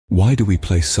Why do we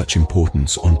place such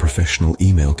importance on professional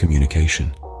email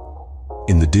communication?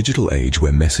 In the digital age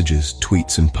where messages,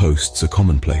 tweets, and posts are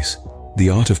commonplace, the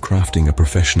art of crafting a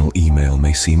professional email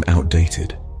may seem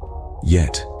outdated.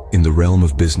 Yet, in the realm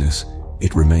of business,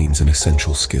 it remains an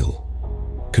essential skill.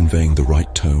 Conveying the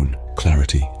right tone,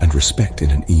 clarity, and respect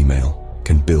in an email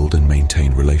can build and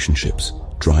maintain relationships,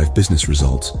 drive business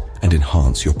results, and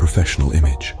enhance your professional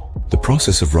image. The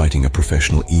process of writing a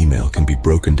professional email can be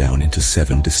broken down into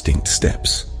 7 distinct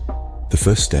steps. The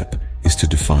first step is to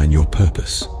define your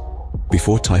purpose.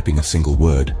 Before typing a single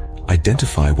word,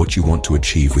 identify what you want to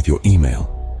achieve with your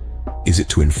email. Is it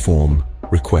to inform,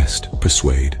 request,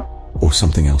 persuade, or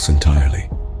something else entirely?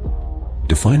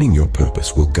 Defining your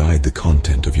purpose will guide the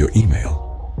content of your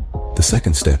email. The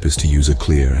second step is to use a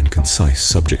clear and concise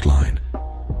subject line.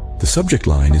 The subject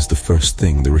line is the first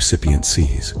thing the recipient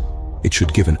sees. It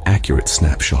should give an accurate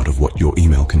snapshot of what your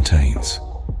email contains.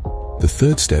 The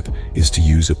third step is to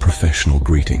use a professional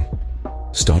greeting.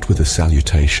 Start with a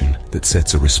salutation that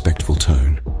sets a respectful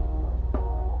tone.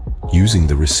 Using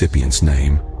the recipient's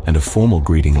name and a formal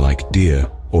greeting like "dear"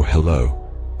 or "hello"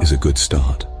 is a good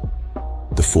start.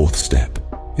 The fourth step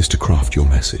is to craft your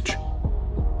message.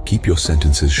 Keep your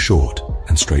sentences short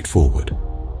and straightforward.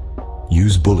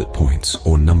 Use bullet points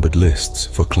or numbered lists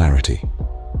for clarity.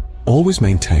 Always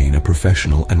maintain a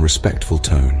professional and respectful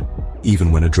tone,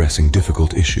 even when addressing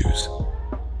difficult issues.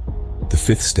 The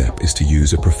fifth step is to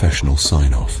use a professional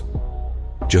sign-off.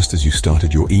 Just as you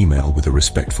started your email with a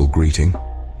respectful greeting,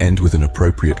 end with an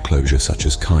appropriate closure such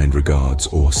as "kind regards"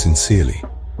 or "sincerely,"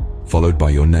 followed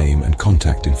by your name and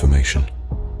contact information.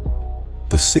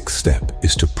 The sixth step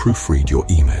is to proofread your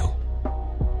email.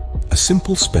 A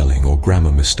simple spelling or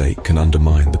grammar mistake can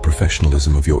undermine the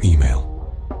professionalism of your email.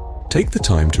 Take the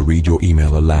time to read your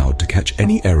email aloud to catch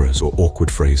any errors or awkward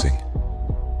phrasing.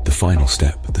 The final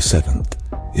step, the seventh,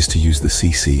 is to use the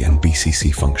CC and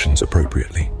BCC functions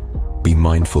appropriately. Be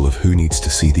mindful of who needs to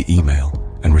see the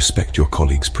email and respect your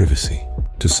colleagues' privacy.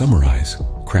 To summarize,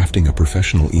 crafting a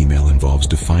professional email involves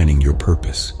defining your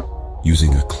purpose,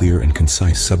 using a clear and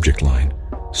concise subject line,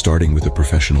 starting with a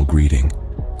professional greeting,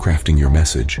 crafting your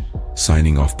message,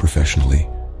 signing off professionally,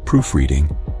 proofreading,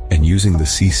 and using the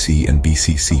CC and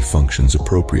BCC functions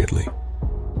appropriately.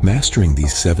 Mastering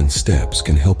these 7 steps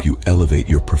can help you elevate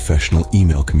your professional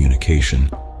email communication,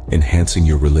 enhancing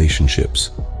your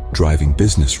relationships, driving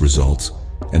business results,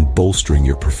 and bolstering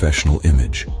your professional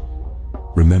image.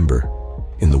 Remember,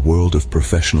 in the world of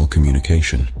professional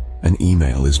communication, an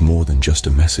email is more than just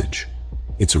a message.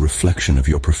 It's a reflection of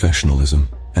your professionalism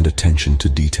and attention to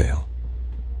detail.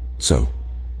 So,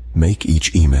 make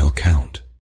each email count.